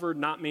discovered,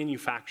 not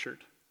manufactured.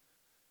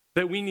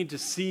 That we need to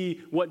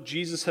see what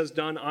Jesus has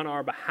done on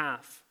our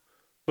behalf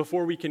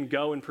before we can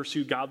go and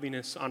pursue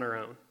godliness on our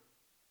own.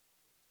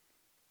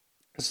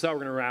 This is how we're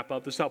going to wrap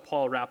up. This is how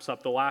Paul wraps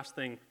up. The last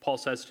thing Paul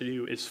says to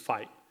do is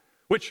fight.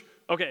 Which,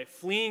 okay,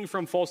 fleeing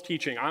from false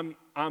teaching,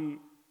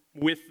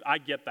 I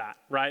get that,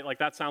 right? Like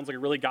that sounds like a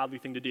really godly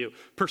thing to do.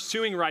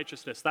 Pursuing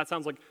righteousness, that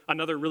sounds like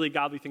another really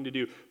godly thing to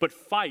do. But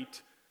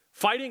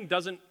fighting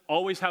doesn't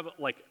always have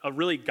like a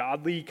really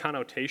godly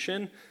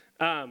connotation.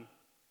 But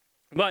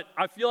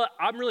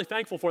I'm really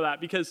thankful for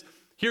that, because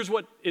here's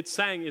what it's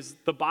saying is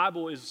the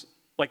Bible is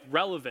like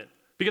relevant.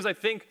 Because I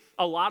think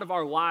a lot of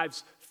our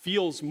lives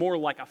feels more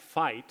like a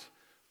fight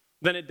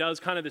than it does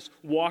kind of this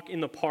walk in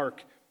the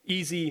park,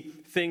 easy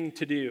thing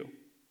to do.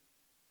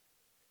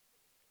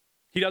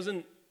 He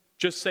doesn't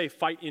just say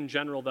fight in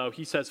general, though.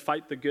 He says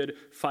fight the good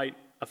fight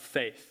of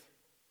faith.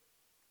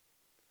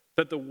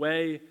 That the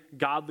way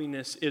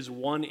godliness is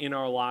won in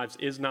our lives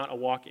is not a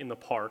walk in the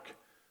park,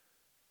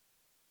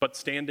 but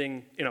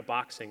standing in a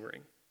boxing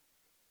ring.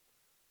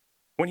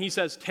 When he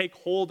says take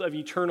hold of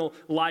eternal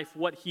life,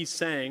 what he's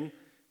saying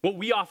What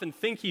we often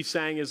think he's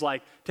saying is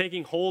like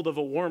taking hold of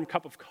a warm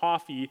cup of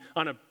coffee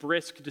on a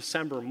brisk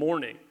December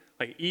morning.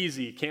 Like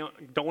easy,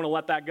 don't want to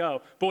let that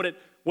go. But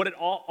what it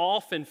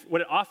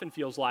often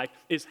feels like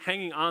is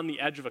hanging on the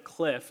edge of a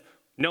cliff,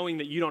 knowing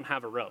that you don't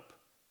have a rope,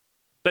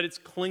 that it's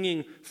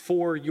clinging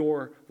for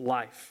your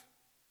life.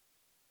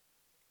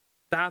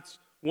 That's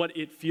what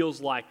it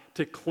feels like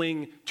to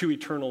cling to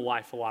eternal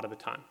life a lot of the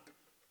time.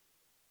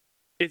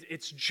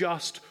 It's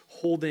just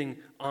holding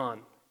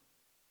on,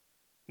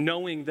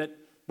 knowing that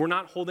we're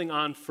not holding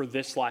on for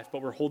this life,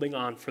 but we're holding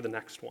on for the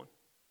next one.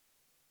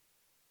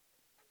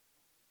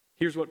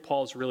 Here's what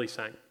Paul's really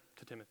saying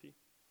to Timothy.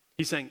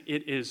 He's saying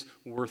it is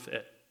worth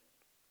it.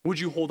 Would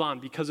you hold on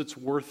because it's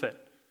worth it?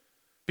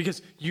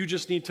 Because you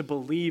just need to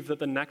believe that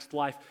the next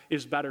life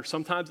is better.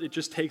 Sometimes it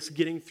just takes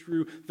getting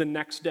through the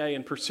next day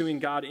and pursuing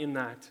God in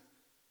that.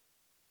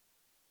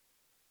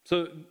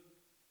 So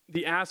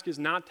the ask is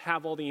not to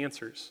have all the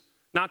answers,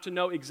 not to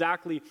know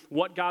exactly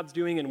what God's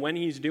doing and when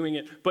he's doing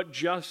it, but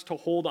just to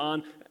hold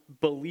on,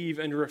 believe,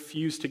 and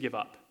refuse to give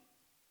up.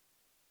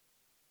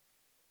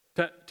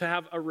 To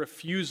have a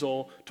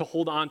refusal to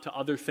hold on to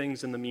other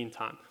things in the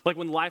meantime. Like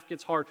when life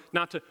gets hard,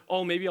 not to,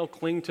 maybe I'll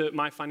cling to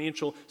my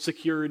financial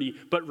security,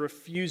 but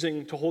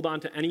refusing to hold on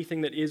to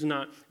anything that is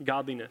not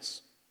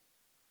godliness.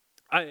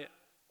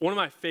 One of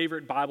my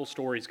favorite Bible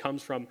stories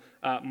comes from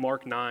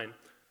Mark 9,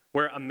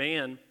 where a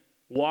man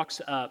walks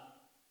up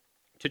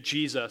to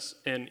Jesus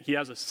and he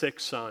has a sick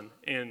son.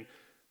 And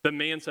the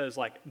man says,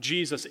 like,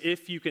 Jesus,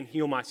 if you can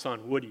heal my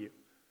son, would you?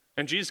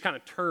 And Jesus kind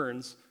of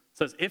turns,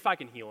 says, if I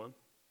can heal him,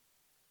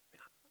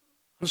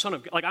 I'm the Son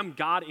of God, like I'm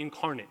God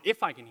incarnate,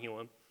 if I can heal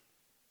him.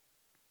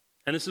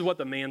 And this is what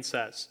the man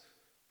says.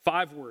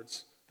 5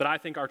 words that I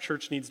think our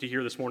church needs to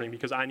hear this morning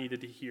because I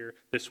needed to hear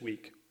this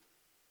week.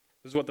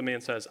 This is what the man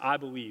says. I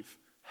believe,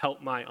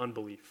 help my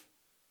unbelief.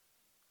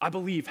 I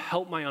believe,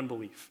 help my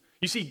unbelief.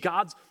 You see,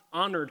 God's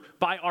honored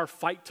by our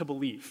fight to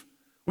believe.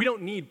 We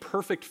don't need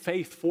perfect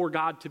faith for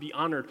God to be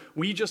honored.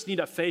 We just need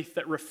a faith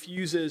that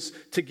refuses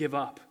to give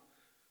up.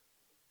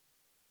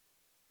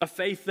 A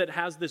faith that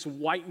has this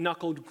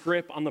white-knuckled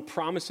grip on the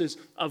promises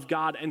of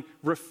God and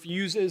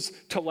refuses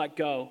to let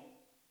go.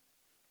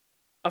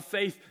 A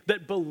faith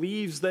that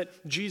believes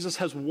that Jesus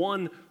has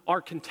won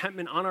our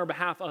contentment on our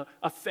behalf.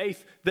 A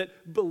faith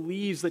that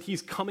believes that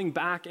he's coming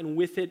back and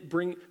with it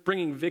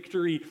bringing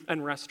victory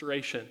and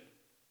restoration.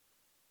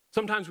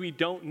 Sometimes we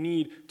don't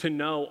need to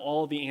know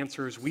all the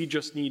answers. We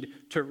just need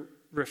to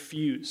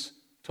refuse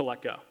to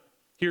let go.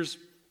 Here's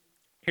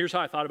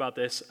how I thought about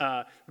this.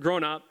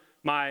 Growing up,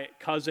 my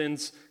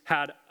cousins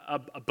had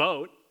a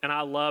boat, and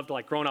I loved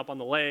like growing up on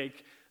the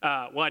lake.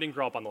 I didn't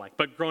grow up on the lake,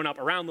 but growing up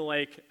around the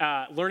lake,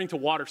 learning to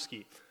water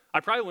ski. I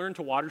probably learned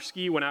to water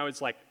ski when I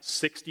was like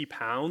 60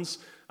 pounds.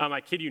 I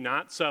kid you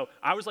not. So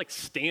I was like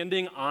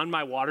standing on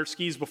my water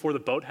skis before the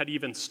boat had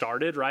even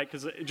started, right?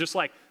 Because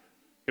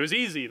it was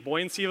easy. The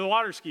buoyancy of the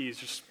water skis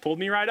just pulled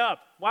me right up.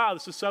 Wow,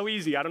 this is so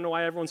easy. I don't know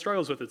why everyone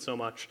struggles with it so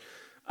much.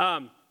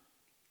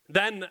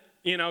 Then,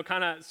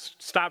 kind of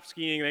stopped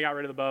skiing. They got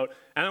rid of the boat.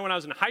 And then when I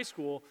was in high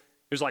school,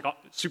 it was like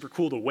super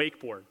cool to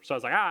wakeboard. So I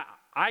was like,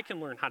 I can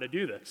learn how to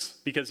do this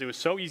because it was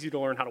so easy to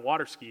learn how to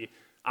water ski.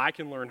 I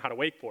can learn how to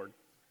wakeboard.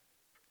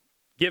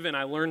 Given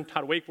I learned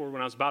how to wakeboard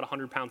when I was about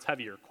 100 pounds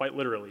heavier, quite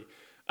literally.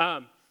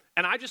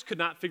 And I just could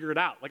not figure it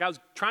out. Like I was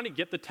trying to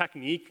get the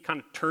technique, kind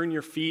of turn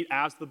your feet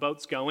as the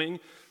boat's going.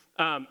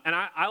 And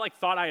I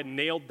thought I had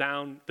nailed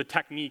down the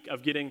technique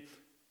of getting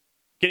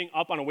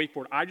up on a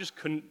wakeboard. I just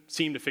couldn't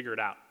seem to figure it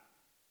out.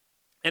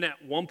 And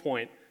at one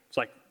point, it's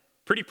like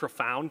pretty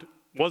profound.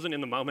 Wasn't in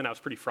the moment. I was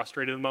pretty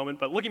frustrated in the moment.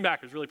 But looking back,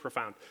 it was really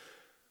profound.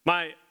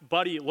 My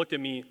buddy looked at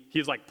me. He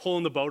was like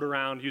pulling the boat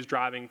around. He was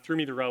driving, threw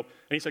me the rope.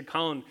 And he said,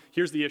 Colin,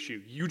 here's the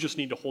issue. You just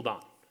need to hold on.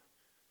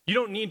 You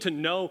don't need to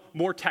know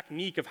more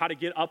technique of how to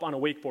get up on a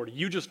wakeboard.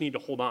 You just need to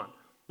hold on.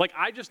 Like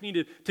I just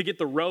needed to get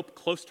the rope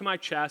close to my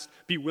chest,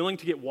 be willing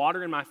to get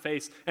water in my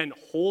face, and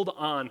hold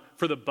on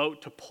for the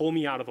boat to pull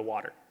me out of the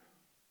water.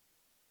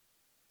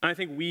 And I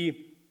think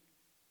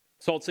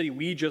Salt City,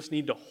 we just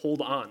need to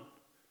hold on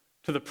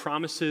to the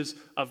promises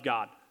of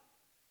God.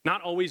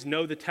 Not always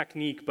know the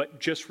technique, but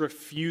just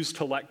refuse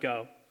to let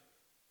go.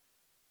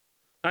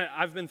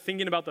 I've been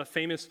thinking about the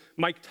famous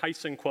Mike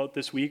Tyson quote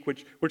this week,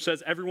 which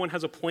says, everyone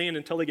has a plan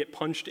until they get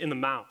punched in the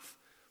mouth.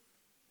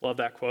 Love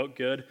that quote,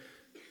 good.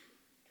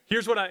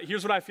 Here's what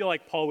I feel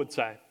like Paul would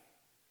say.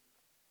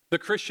 The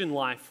Christian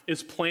life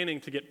is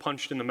planning to get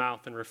punched in the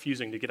mouth and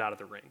refusing to get out of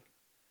the ring.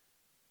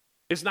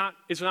 It's not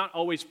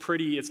always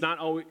pretty.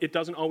 It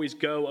doesn't always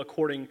go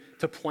according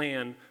to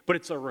plan, but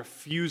it's a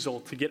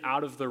refusal to get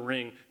out of the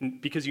ring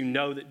because you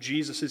know that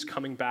Jesus is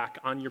coming back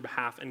on your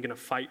behalf and going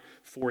to fight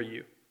for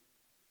you.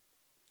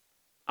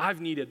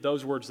 I've needed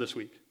those words this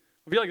week.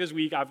 I feel like this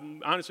week I've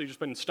honestly just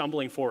been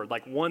stumbling forward.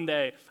 Like one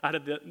day out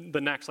of the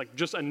next, like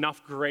just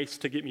enough grace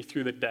to get me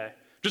through the day.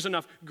 Just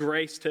enough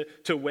grace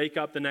to wake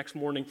up the next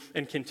morning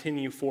and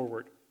continue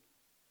forward.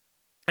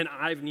 And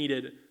I've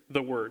needed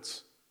the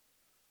words.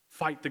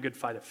 Fight the good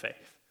fight of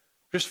faith.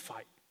 Just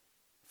fight.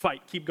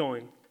 Fight, keep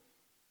going.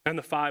 And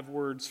the 5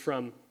 words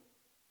from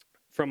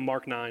from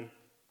Mark 9,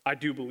 I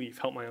do believe,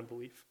 help my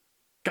unbelief.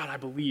 God, I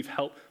believe,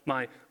 help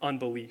my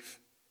unbelief.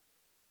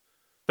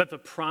 That the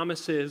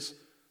promises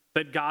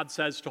that God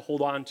says to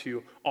hold on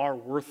to are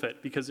worth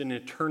it because in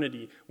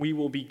eternity we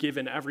will be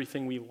given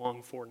everything we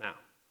long for now.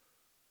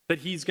 That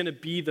he's going to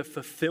be the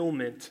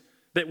fulfillment,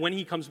 that when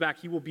he comes back,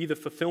 he will be the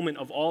fulfillment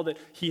of all that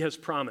he has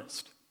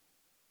promised.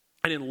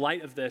 And in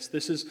light of this,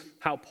 this is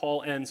how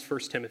Paul ends 1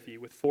 Timothy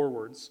with 4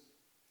 words.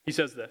 He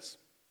says this,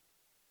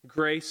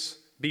 grace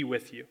be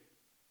with you.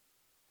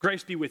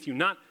 Grace be with you,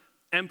 not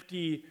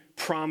empty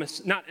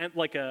promise, not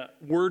like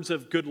words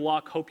of good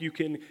luck, hope you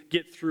can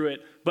get through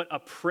it, but a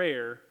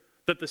prayer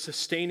that the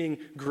sustaining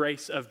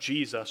grace of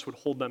Jesus would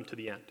hold them to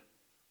the end.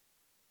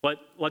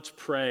 Let's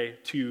pray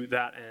to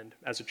that end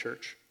as a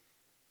church.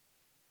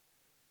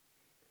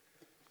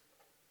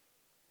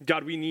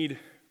 God, we need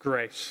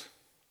grace.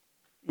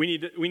 We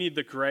need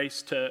the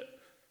grace to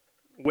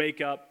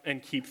wake up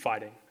and keep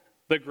fighting,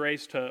 the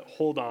grace to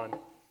hold on.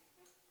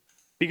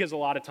 Because a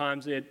lot of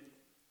times it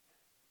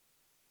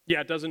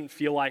doesn't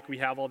feel like we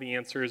have all the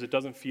answers. It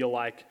doesn't feel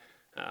like,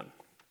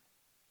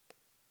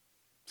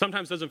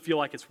 sometimes doesn't feel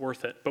like it's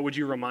worth it. But would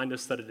you remind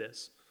us that it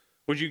is?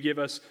 Would you give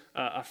us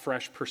a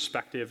fresh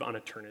perspective on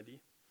eternity?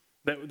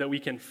 That we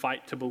can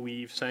fight to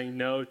believe, saying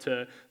no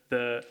to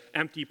the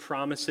empty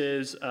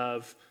promises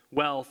of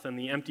wealth and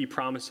the empty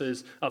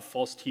promises of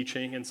false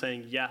teaching, and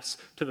saying yes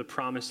to the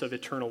promise of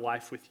eternal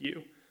life with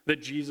you.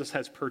 That Jesus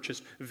has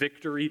purchased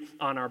victory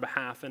on our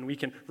behalf, and we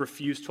can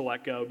refuse to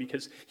let go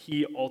because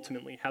he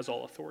ultimately has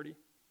all authority.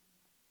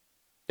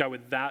 God,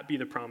 would that be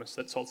the promise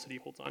that Salt City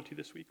holds on to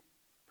this week?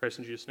 Praise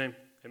in Jesus' name.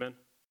 Amen.